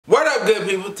What up, good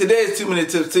people? Today is 2 Minute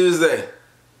Tips Tuesday.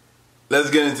 Let's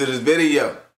get into this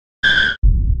video. I'm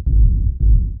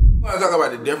going to talk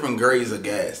about the different grades of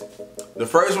gas. The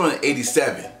first one is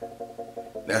 87.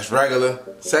 That's regular.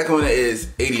 Second one is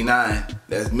 89.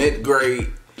 That's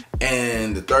mid-grade.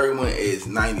 And the third one is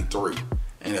 93.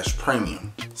 And that's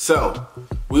premium. So,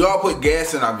 we all put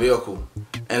gas in our vehicle.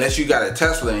 Unless you got a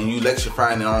Tesla and you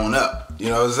electrifying it on up. You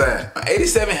know what I'm saying?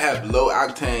 87 have low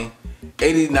octane.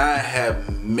 89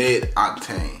 have mid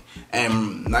octane.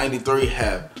 And 93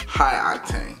 have high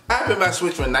octane. What happened if I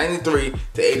switch from 93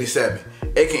 to 87?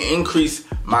 It can increase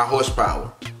my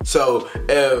horsepower. So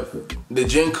if the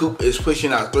Gen Coupe is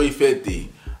pushing out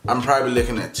 350, I'm probably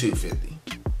looking at 250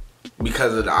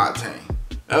 because of the octane.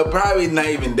 Probably not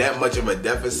even that much of a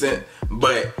deficit,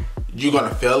 but you're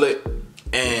gonna feel it.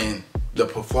 And the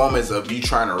performance of you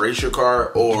trying to race your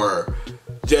car or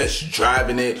just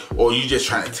driving it, or you just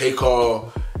trying to take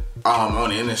off on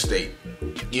the interstate.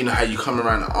 You know how you come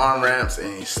around the on ramps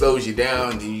and it slows you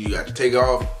down, then you got to take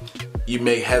off. You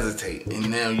may hesitate, and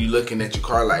now you looking at your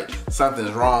car like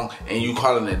something's wrong, and you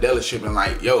calling the dealership and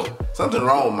like, yo, something's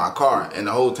wrong with my car, and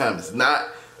the whole time it's not,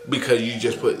 because you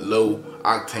just put low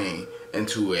octane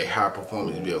into a high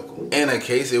performance vehicle. In a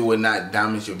case, it would not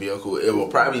damage your vehicle. It will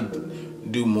probably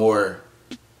do more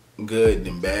good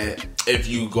than bad if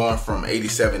you going from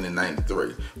 87 to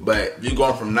 93. But if you're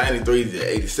going from 93 to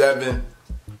 87,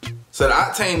 so the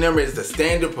octane number is the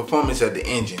standard performance of the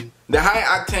engine. The high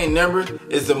octane number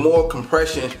is the more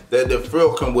compression that the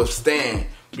fuel can withstand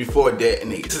before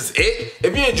detonating. This is it.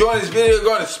 If you're enjoying this video,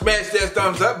 go ahead and smash that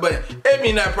thumbs up button. If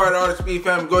you're not part of the Auto Speed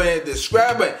family, go ahead and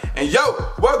subscribe button. And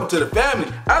yo, welcome to the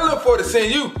family. I look forward to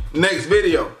seeing you next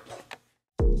video.